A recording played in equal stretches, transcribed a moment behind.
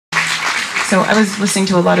So I was listening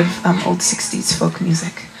to a lot of old 60s folk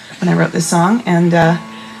music when I wrote this song, and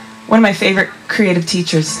one of my favorite creative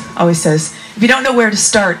teachers always says, if you don't know where to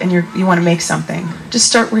start and you want to make something, just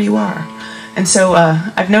start where you are. And so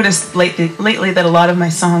I've noticed lately that a lot of my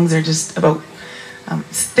songs are just about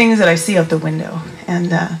things that I see out the window.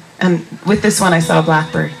 And with this one, I saw a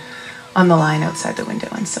blackbird on the line outside the window,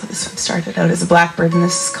 and so this one started out as a blackbird, and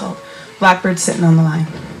this is called Blackbird Sitting on the Line.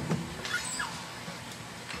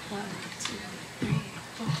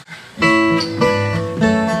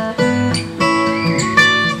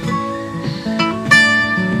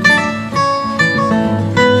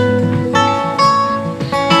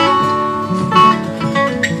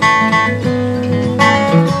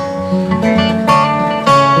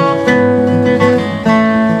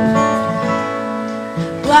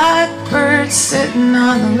 Sitting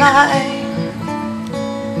on the line.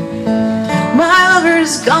 My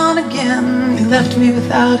lover's gone again, he left me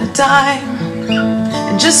without a dime.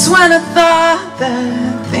 And just when I thought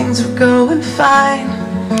that things were going fine,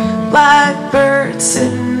 blackbird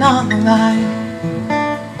sitting on the line.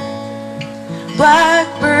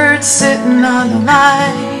 Blackbird sitting on the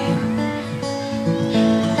line.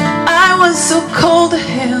 I was so cold to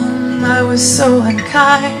him, I was so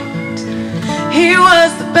unkind. He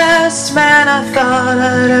was the best man I thought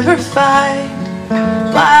I'd ever find.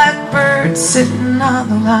 Blackbird sitting on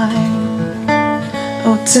the line.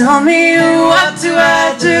 Oh, tell me, what do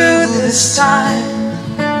I do this time?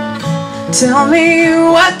 Tell me,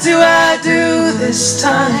 what do I do this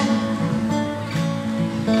time?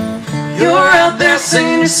 You're out there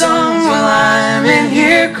singing your songs while I'm in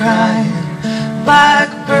here crying.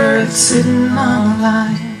 Blackbird sitting on the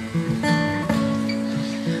line.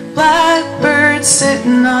 Blackbird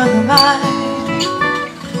sitting on the line.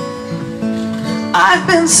 I've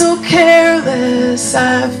been so careless,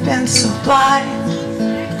 I've been so blind.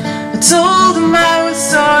 I told him I was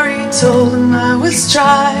sorry, told him I was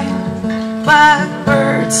trying.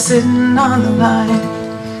 Blackbird sitting on the line.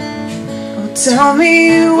 Oh, tell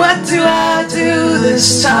me, what do I do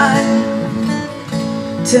this time?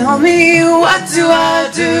 Tell me, what do I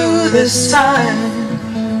do this time?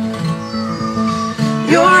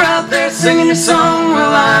 You're out there singing your song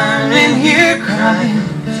while I'm in here crying.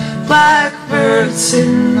 Blackbird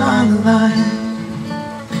sitting on the line.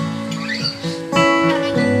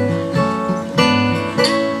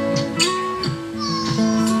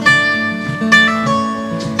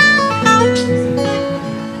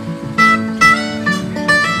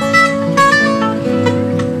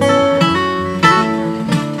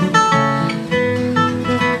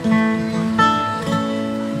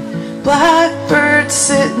 Blackbird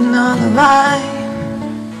sitting on the line.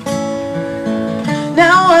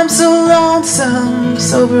 Now I'm so lonesome,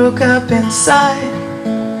 so broke up inside.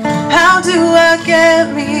 How do I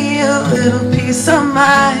get me a little peace of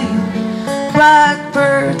mind?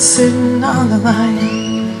 Blackbird sitting on the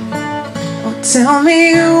line. Oh, tell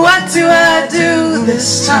me, what do I do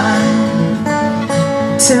this time?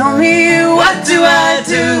 Tell me, what do I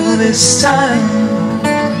do this time?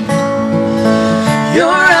 You're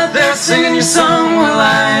out there singing your song while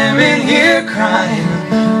I'm in here crying.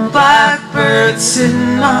 Blackbird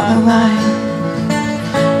sitting on the line.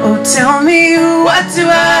 Oh, tell me, what do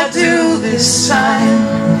I do this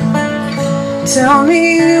time? Tell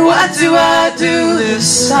me, what do I do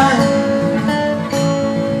this time?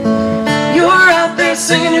 You're out there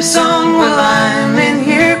singing your song while I'm in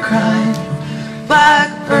here crying.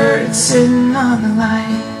 Blackbird sitting on the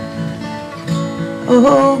line.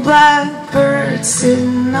 Oh, blackbird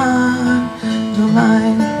sitting on the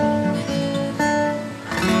line.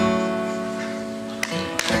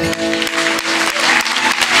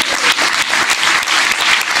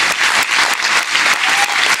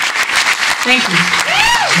 Thank you.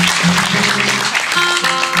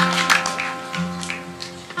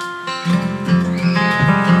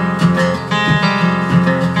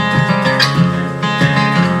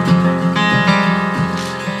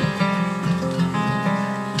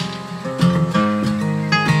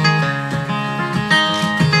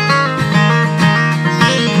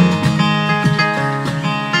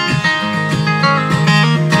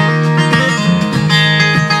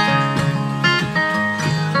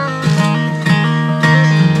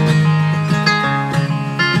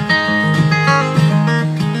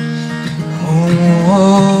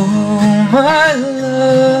 My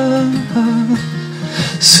love,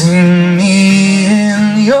 sing me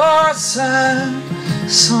in your sad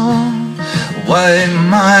song, wipe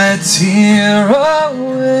my tear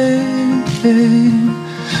away,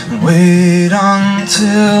 wait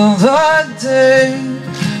until the day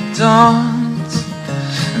dawns.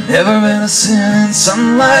 Never been a sin in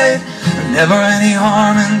sunlight, Never any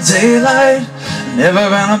harm in daylight, never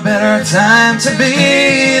been a better time to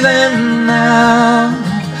be than now.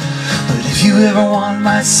 But if you ever want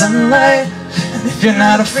my sunlight, and if you're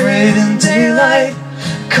not afraid in daylight,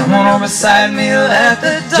 come on over beside me, let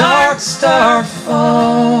the dark star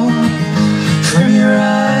fall from your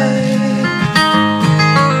eye.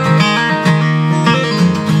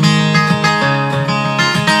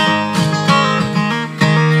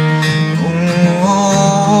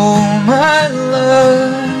 Oh, my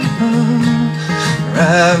love,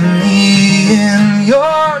 wrap me in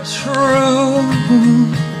your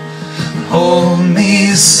truth, hold me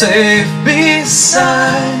safe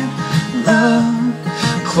beside love,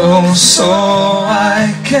 close so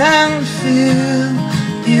I can feel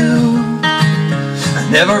you. I've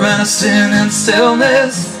never been a sin in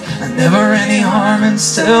stillness, I've never any harm in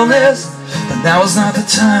stillness, but now is not the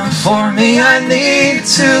time for me, I need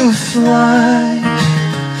to fly.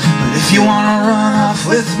 But if you wanna run off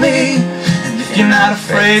with me, and if you're not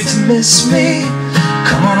afraid to miss me,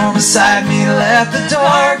 come on over beside me, let the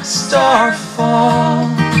dark star fall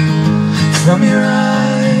from your eyes.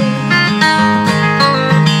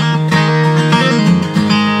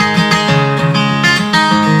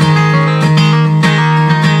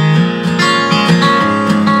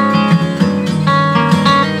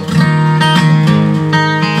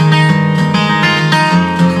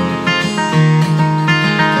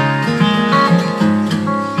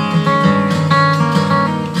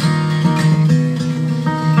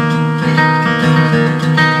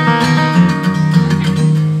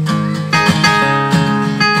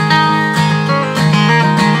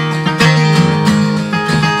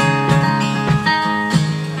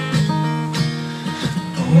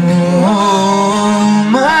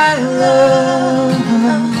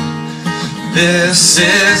 This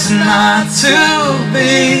is not to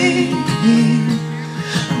be.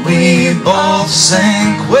 We both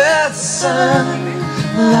sink with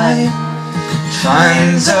sunlight,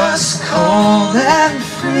 finds us cold and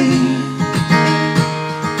free.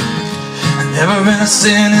 I've never been a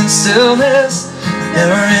sin in stillness,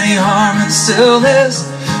 never any harm in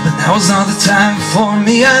stillness, but now is not the time for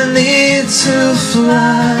me, I need to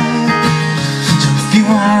fly. So if you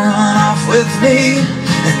wanna run off with me,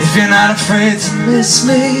 and if you're not afraid to miss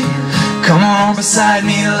me, come on beside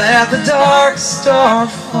me, let the dark star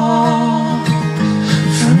fall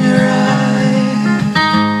from your eyes.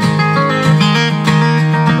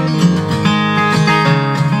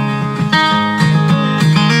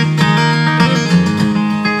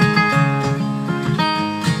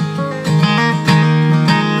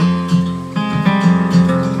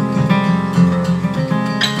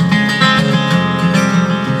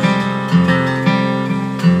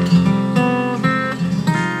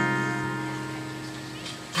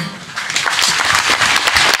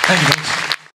 Thank you.